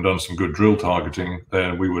preparatory work and done some good drill targeting,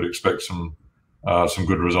 then we would expect some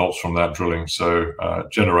good results from that drilling. So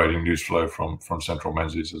generating news flow from Central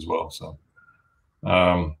Menzies as well. So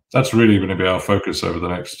that's really going to be our focus over the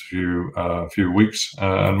next few weeks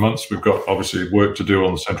and months. We've got obviously work to do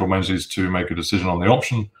on Central Menzies to make a decision on the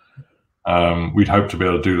option. We'd hope to be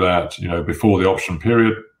able to do that, before the option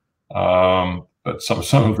period. But some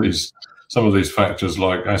of these factors,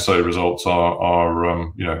 like assay results,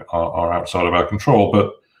 are outside of our control.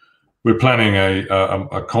 But we're planning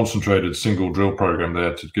a concentrated single drill program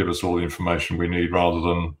there to give us all the information we need, rather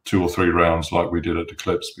than 2 or 3 rounds like we did at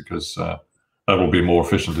Eclipse, because that will be more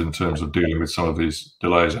efficient in terms of dealing with some of these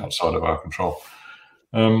delays outside of our control.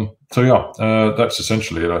 That's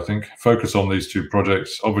essentially it, I think. Focus on these 2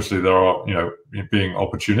 projects. Obviously, there are, being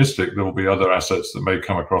opportunistic, there will be other assets that may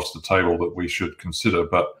come across the table that we should consider,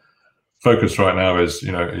 but focus right now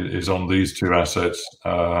is on these 2 assets.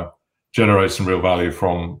 Generate some real value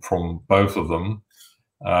from both of them,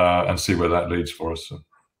 and see where that leads for us.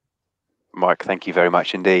 Mike, thank you very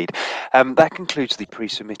much indeed. That concludes the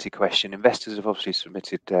pre-submitted question. Investors have obviously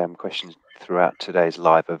submitted questions throughout today's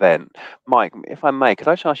live event. Mike, if I may, could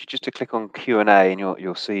I ask you just to click on Q&A, and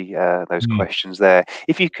you'll see those questions there.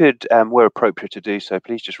 If you could, where appropriate to do so,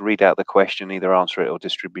 please just read out the question, either answer it or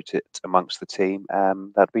distribute it amongst the team.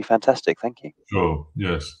 That'd be fantastic. Thank you. Sure.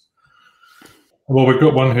 Yes. Well, we've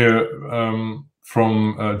got one here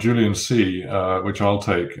from Julian C, which I'll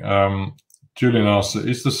take. Julian asks,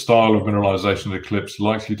 is the style of mineralization at Eclipse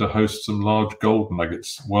likely to host some large gold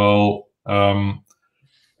nuggets? Well, the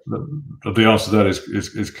answer to that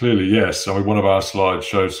is clearly yes. I mean, one of our slides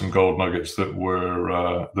shows some gold nuggets that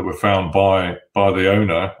were found by the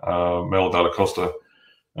owner, Mel Dalla Costa,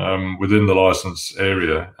 within the license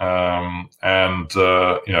area, and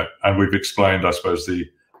we've explained, I suppose, the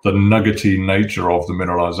nuggety nature of the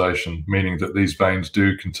mineralization, meaning that these veins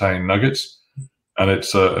do contain nuggets, and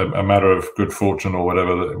it's a matter of good fortune or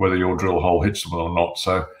whatever, whether your drill hole hits them or not.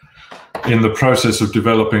 So in the process of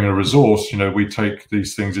developing a resource, we take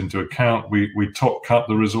these things into account. We top cut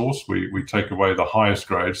the resource. We take away the highest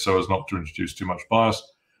grade so as not to introduce too much bias.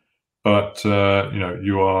 But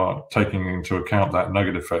you are taking into account that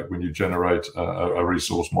nugget effect when you generate a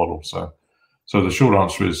resource model. So the short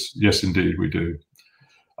answer is yes, indeed, we do.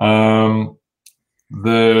 If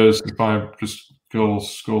I just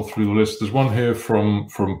scroll through the list, there's one here from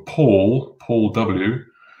Paul W.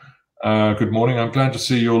 Good morning. I'm glad to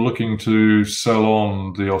see you're looking to sell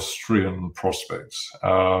on the Austrian prospects.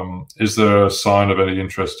 Is there a sign of any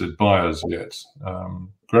interested buyers yet?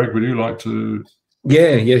 Greg, would you like to?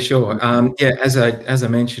 Yeah, sure. Yeah, as I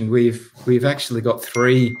mentioned, we've actually got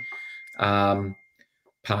 3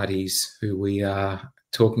 parties who we are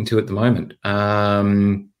talking to at the moment.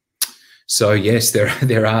 So yes,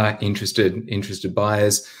 there are interested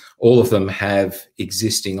buyers. All of them have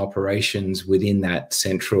existing operations within that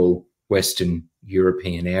central Western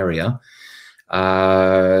European area.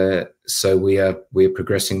 So we're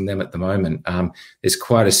progressing them at the moment. There's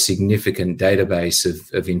quite a significant database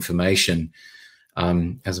of information,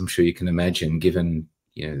 as I'm sure you can imagine, given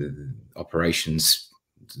operations.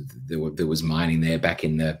 There was mining there back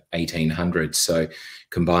in the 1800s. So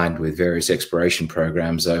combined with various exploration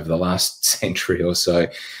programs over the last century or so,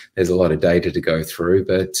 there's a lot of data to go through.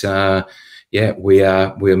 But yeah,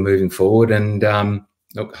 we're moving forward, and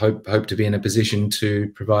hope to be in a position to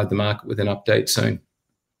provide the market with an update soon.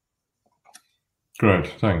 Great,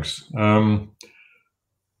 thanks.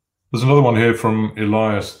 There's another one here from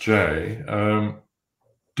Elias J.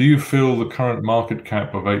 Do you feel the current market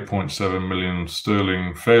cap of 8.7 million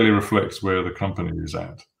sterling fairly reflects where the company is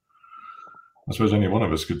at? I suppose any one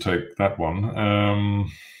of us could take that one.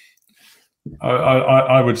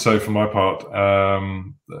 I would say, for my part,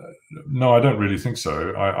 no, I don't really think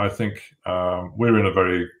so. I think we're in a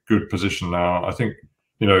very good position now. I think,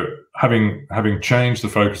 having changed the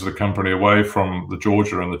focus of the company away from the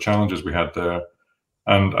Georgia and the challenges we had there,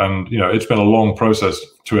 and it's been a long process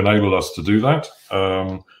to enable us to do that.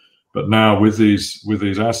 But now with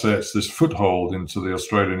these assets, this foothold into the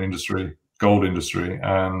Australian industry, gold industry,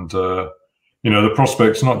 and the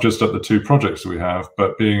prospects, not just at the 2 projects we have,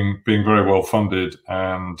 but being very well funded,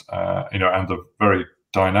 and and the very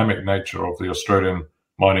dynamic nature of the Australian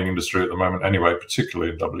mining industry at the moment, anyway,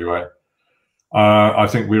 particularly in WA. I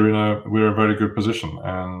think we're in a very good position,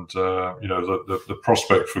 and the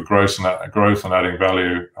prospect for growth and adding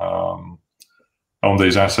value on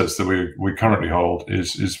these assets that we currently hold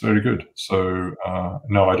is very good. So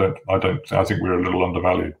no, I don't. I think we're a little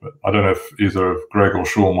undervalued, but I don't know if either Greg or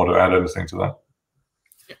Sean want to add anything to that.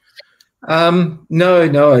 No,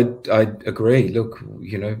 I agree. Look,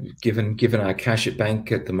 given our cash at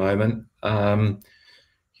bank at the moment,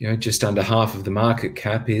 just under half of the market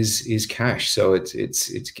cap is cash, so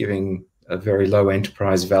it's giving a very low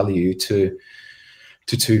enterprise value to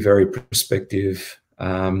 2 very prospective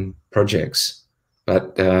projects.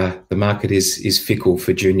 But the market is fickle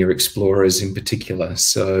for junior explorers in particular.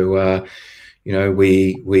 So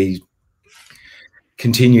we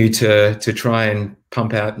continue to try and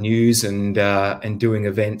pump out news, and doing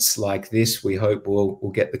events like this. We hope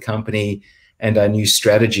we'll get the company and our new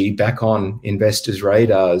strategy back on investors'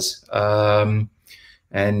 radars. And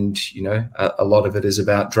a lot of it is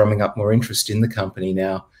about drumming up more interest in the company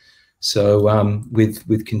now. So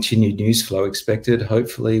with continued news flow expected,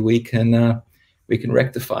 hopefully we can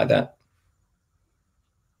rectify that.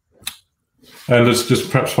 And there's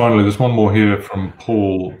just perhaps finally, there's one more here from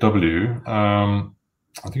Paul W.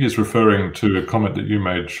 I think he's referring to a comment that you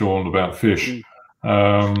made, Sean, about fish.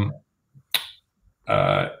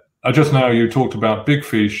 Just now you talked about big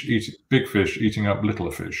fish eating up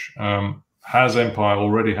littler fish. Has Empire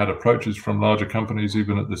already had approaches from larger companies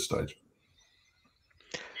even at this stage?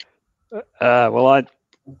 Well,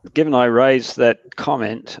 given I raised that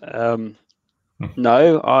comment,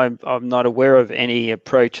 no, I'm not aware of any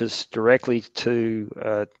approaches directly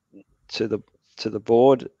to the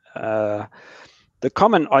board. The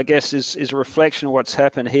comment, I guess, is a reflection of what's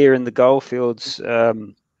happened here in the goldfields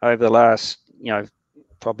over the last,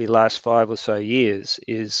 probably last 5 or so years.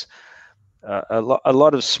 Is a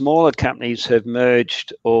lot of smaller companies have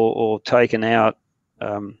merged or taken out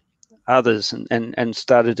others and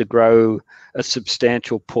started to grow a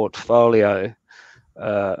substantial portfolio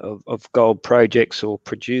of gold projects or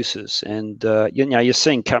producers, and you're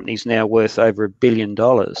seeing companies now worth over $1 billion.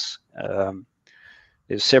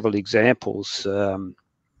 There's several examples,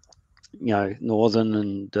 Northern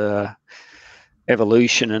and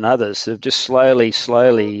Evolution and others have just slowly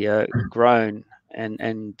grown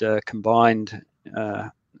and combined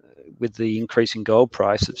with the increasing gold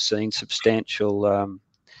price, have seen substantial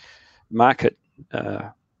market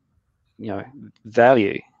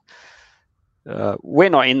value. We're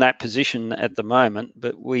not in that position at the moment,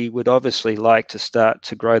 but we would obviously like to start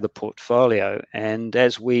to grow the portfolio. And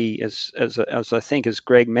as I think, as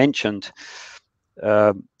Greg mentioned,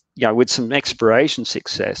 with some exploration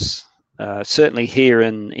success, certainly here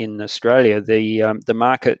in Australia, the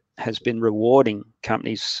market has been rewarding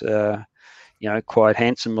companies, quite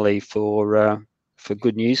handsomely for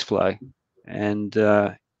good news flow. And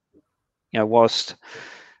whilst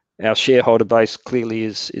our shareholder base clearly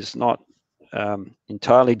is not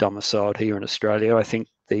entirely domiciled here in Australia, I think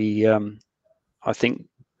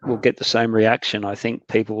we'll get the same reaction. I think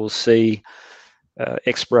people will see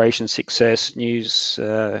exploration success news,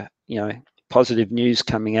 positive news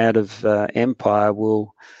coming out of Empire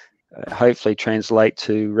will hopefully translate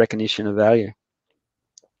to recognition of value.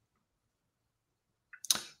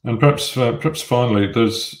 And perhaps finally,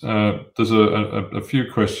 there's a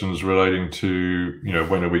few questions relating to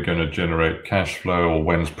when are we going to generate cash flow, or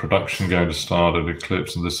when's production going to start at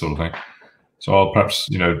Eclipse and this sort of thing. So I'll perhaps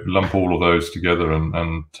lump all of those together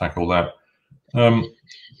and tackle that.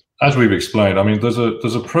 As we've explained, I mean, there's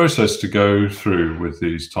a process to go through with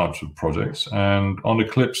these types of projects, and on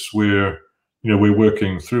Eclipse we're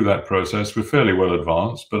working through that process. We're fairly well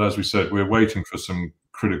advanced, but as we said, we're waiting for some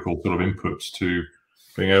critical sort of inputs to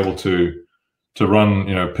being able to run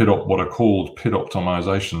what are called pit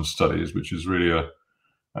optimization studies, which is really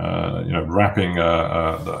wrapping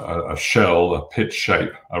a shell, a pit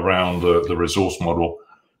shape around the resource model,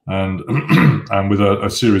 and and with a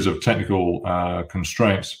series of technical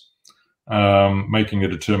constraints, making a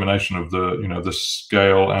determination of the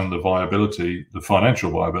scale and the viability, the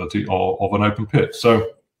financial viability of an open pit. So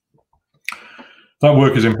that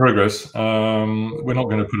work is in progress. We're not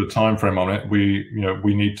going to put a time frame on it. We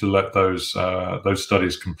need to let those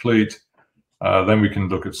studies complete. Then we can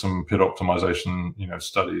look at some pit optimization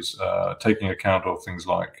studies, taking account of things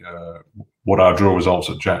like what our drill results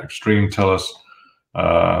at Jack Stream tell us.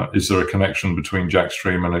 Is there a connection between Jack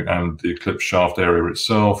Stream and the Eclipse shaft area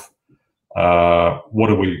itself?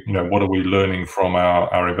 What are we learning from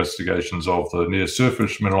our investigations of the near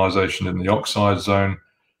surface mineralization in the oxide zone,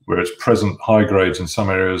 where it's present high grades in some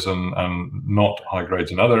areas and not high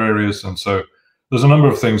grades in other areas? And so there's a number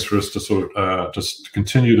of things for us to sort of just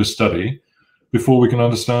continue to study before we can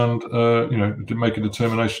understand, to make a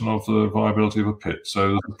determination of the viability of a pit. So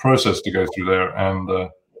there's a process to go through there, and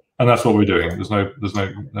that's what we're doing. There's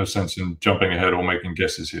no sense in jumping ahead or making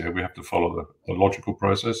guesses here. We have to follow the logical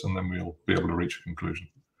process, and then we'll be able to reach a conclusion.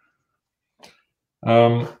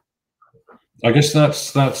 I guess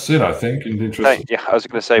that's it, I think, in the interest. Yeah, I was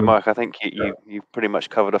going to say, Mike, I think you pretty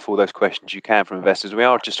much covered off all those questions you can from investors. We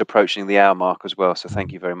are just approaching the hour mark as well, so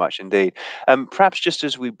thank you very much indeed. Perhaps just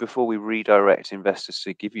before we redirect investors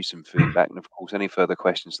to give you some feedback, and of course any further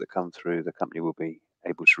questions that come through, the company will be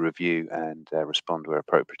able to review and respond where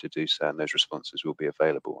appropriate to do so, and those responses will be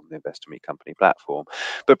available on the Investor Meet Company platform.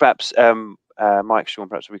 But perhaps Mike, Sean,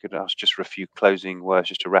 perhaps we could ask just for a few closing words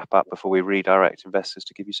just to wrap up before we redirect investors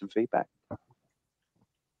to give you some feedback.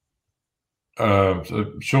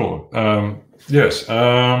 Sure. Yes.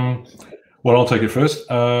 Well, I'll take it first.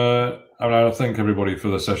 I thank everybody for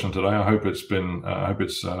the session today. I hope it's been. I hope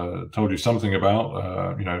it's told you something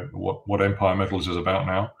about what Empire Metals is about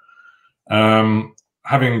now.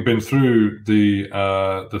 Having been through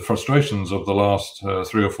the frustrations of the last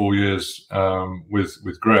 3 or 4 years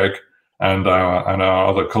with Greg and our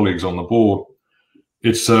other colleagues on the board,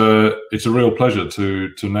 it's a real pleasure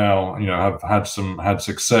to now have had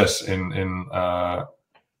success in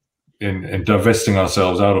divesting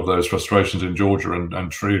ourselves out of those frustrations in Georgia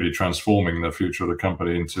and truly transforming the future of the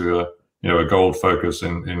company into a gold focus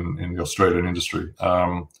in the Australian industry.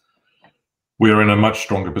 We are in a much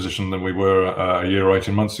stronger position than we were a year or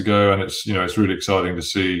 18 months ago, and it's really exciting to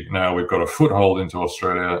see now we've got a foothold into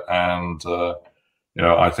Australia, and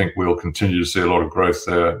I think we'll continue to see a lot of growth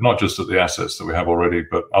there, not just at the assets that we have already,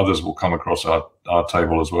 but others will come across our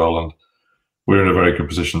table as well. And we're in a very good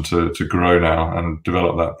position to grow now and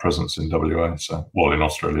develop that presence in WA, in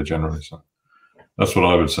Australia generally. So that's what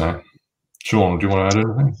I would say. Sean, do you want to add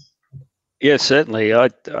anything? Yes, certainly.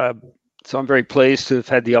 So I'm very pleased to have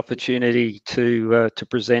had the opportunity to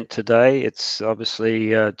present today. It's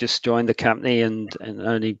obviously just joined the company and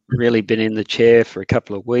only really been in the chair for a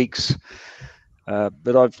couple of weeks.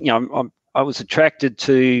 But I was attracted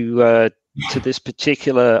to this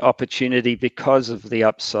particular opportunity because of the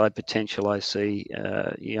upside potential I see.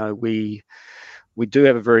 We do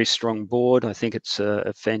have a very strong board. I think it's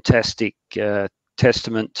a fantastic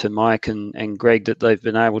testament to Mike and Greg that they've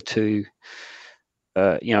been able to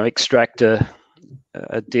extract a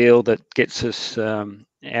deal that gets us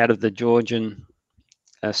out of the Georgian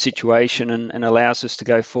situation and allows us to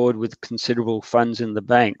go forward with considerable funds in the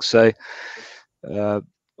bank. So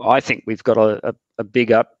I think we've got a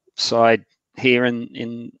big upside here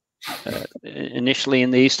initially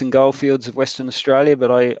in the Eastern Goldfields of Western Australia,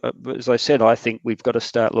 but as I said, I think we've got to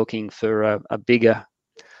start looking for bigger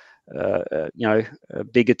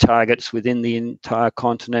targets within the entire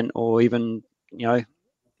continent, or even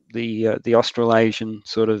the Australasian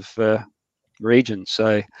sort of region.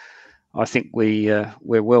 So I think we're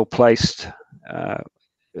well placed.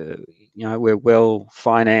 We're well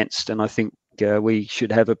financed, and I think we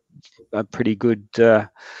should have a pretty good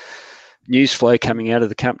news flow coming out of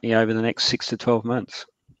the company over the next 6 to 12 months.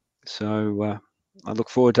 So I look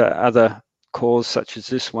forward to other calls such as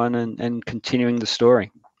this one and continuing the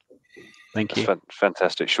story. Thank you. That's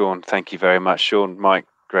fantastic, Sean. Thank you very much, Sean. Mike,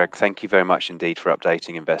 Greg, thank you very much indeed for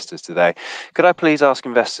updating investors today. Could I please ask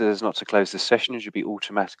investors not to close this session, as you'll be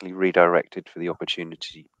automatically redirected for the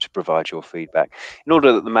opportunity to provide your feedback in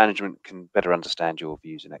order that the management can better understand your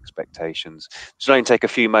views and expectations. This will only take a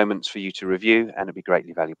few moments for you to review, and it'll be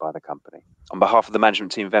greatly valued by the company. On behalf of the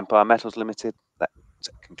management team of Empire Metals Limited, that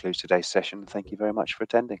concludes today's session. Thank you very much for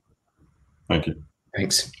attending. Thank you.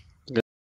 Thanks.